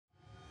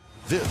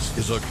This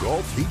is a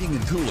Gault Heating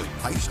and Cooling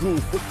high school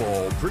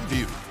football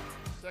preview.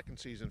 Second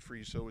season for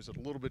you, so is it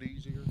a little bit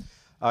easier?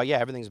 Yeah,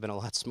 everything's been a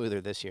lot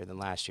smoother this year than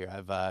last year.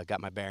 I've got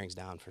my bearings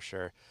down for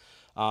sure.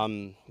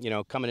 Coming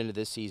into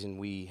this season,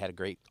 we had a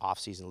great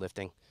off-season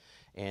lifting,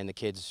 and the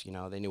kids,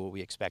 they knew what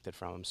we expected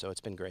from them, so it's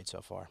been great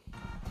so far.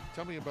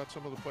 Tell me about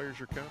some of the players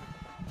you're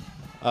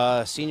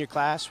counting. Senior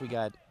class, we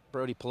got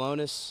Brody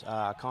Polonis,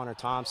 Connor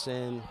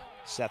Thompson,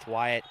 Seth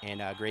Wyatt,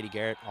 and Grady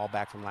Garrett, all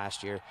back from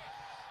last year.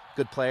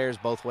 Good players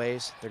both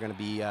ways. They're going to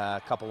be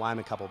a couple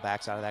linemen, a couple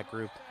backs out of that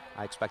group.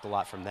 I expect a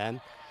lot from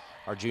them.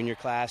 Our junior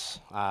class,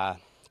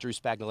 Drew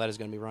Spagnoletta is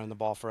going to be running the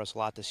ball for us a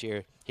lot this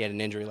year. He had an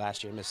injury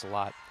last year, missed a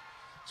lot.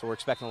 So we're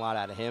expecting a lot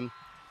out of him.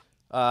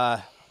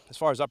 As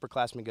far as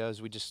upperclassmen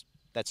goes,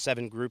 that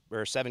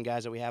seven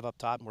guys that we have up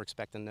top, we're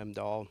expecting them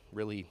to all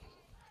really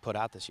put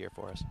out this year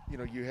for us.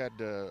 You had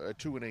a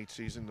 2-8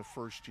 season the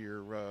first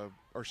year.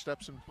 Are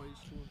steps in place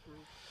to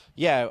improve?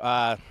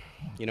 Yeah,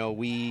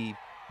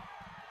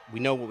 we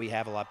know what we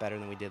have a lot better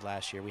than we did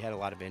last year. We had a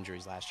lot of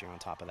injuries last year on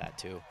top of that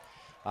too.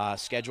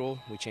 Schedule,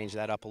 we changed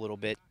that up a little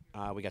bit.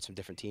 We got some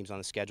different teams on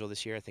the schedule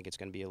this year. I think it's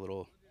going to be a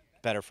little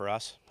better for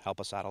us, help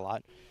us out a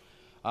lot.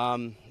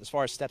 As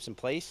far as steps in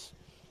place,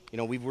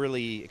 we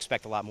really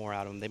expect a lot more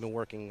out of them. They've been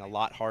working a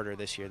lot harder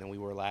this year than we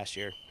were last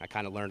year. I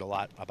kind of learned a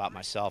lot about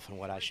myself and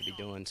what I should be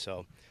doing,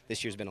 so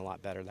this year's been a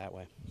lot better that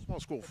way.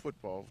 Small school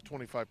football,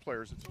 25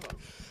 players, it's tough.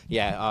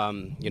 Yeah,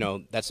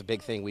 that's a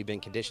big thing. We've been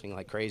conditioning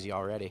like crazy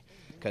already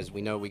because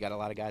we know we got a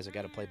lot of guys that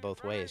got to play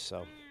both ways,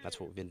 so that's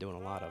what we've been doing a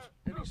lot of.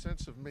 Any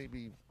sense of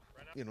maybe,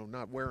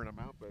 not wearing them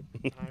out, but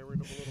tiring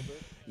them a little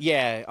bit?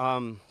 Yeah,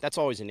 that's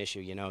always an issue,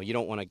 You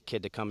don't want a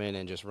kid to come in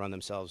and just run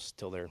themselves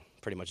till they're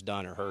pretty much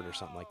done or hurt or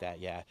something like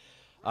that, yeah.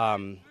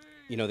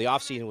 The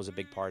off-season was a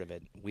big part of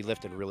it. We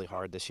lifted really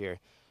hard this year.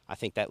 I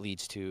think that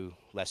leads to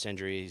less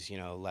injuries,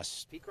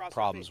 less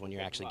problems when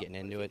you're actually getting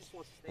into it.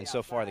 And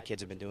so far, the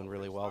kids have been doing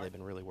really well. They've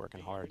been really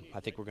working hard. I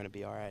think we're going to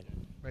be all right.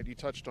 Matt, you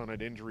touched on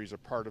it. Injuries are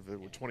part of it.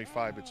 With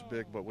 25, it's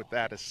big. But with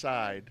that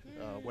aside,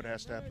 what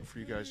has to happen for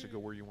you guys to go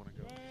where you want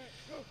to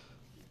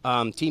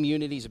go? Team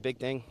unity is a big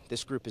thing.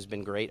 This group has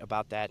been great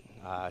about that.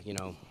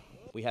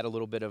 We had a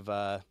little bit of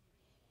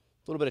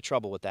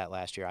trouble with that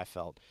last year, I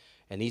felt.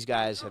 And these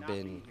guys have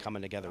been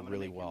coming together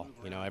really well.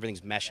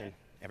 Everything's meshing.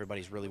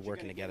 Everybody's really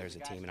working together as a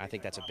team, and I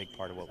think that's a big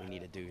part of what we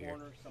need to do here.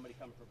 Somebody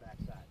coming for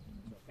backside.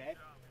 Okay?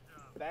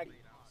 Back,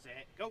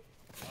 set, go.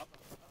 Up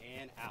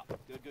and out.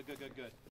 Good, good, good, good, good.